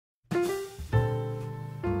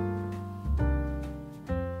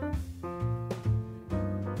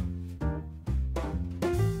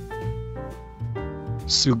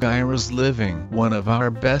Sugiras Living, one of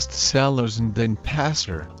our best sellers in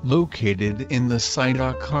Denpasar, located in the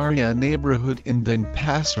Sidakarya neighborhood in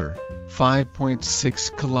Denpasar,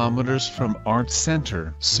 5.6 kilometers from Art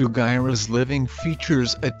Center. Sugiras Living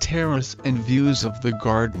features a terrace and views of the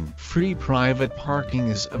garden. Free private parking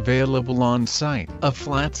is available on site. A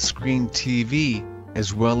flat-screen TV,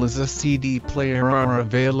 as well as a CD player are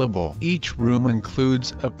available. Each room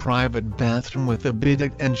includes a private bathroom with a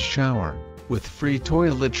bidet and shower, with free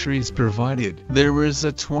toiletries provided. There is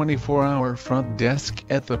a 24-hour front desk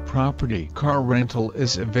at the property. Car rental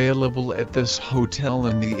is available at this hotel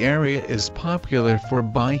and the area is popular for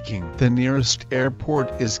biking. The nearest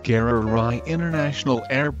airport is Garrai International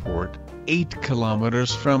Airport, 8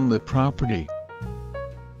 kilometers from the property.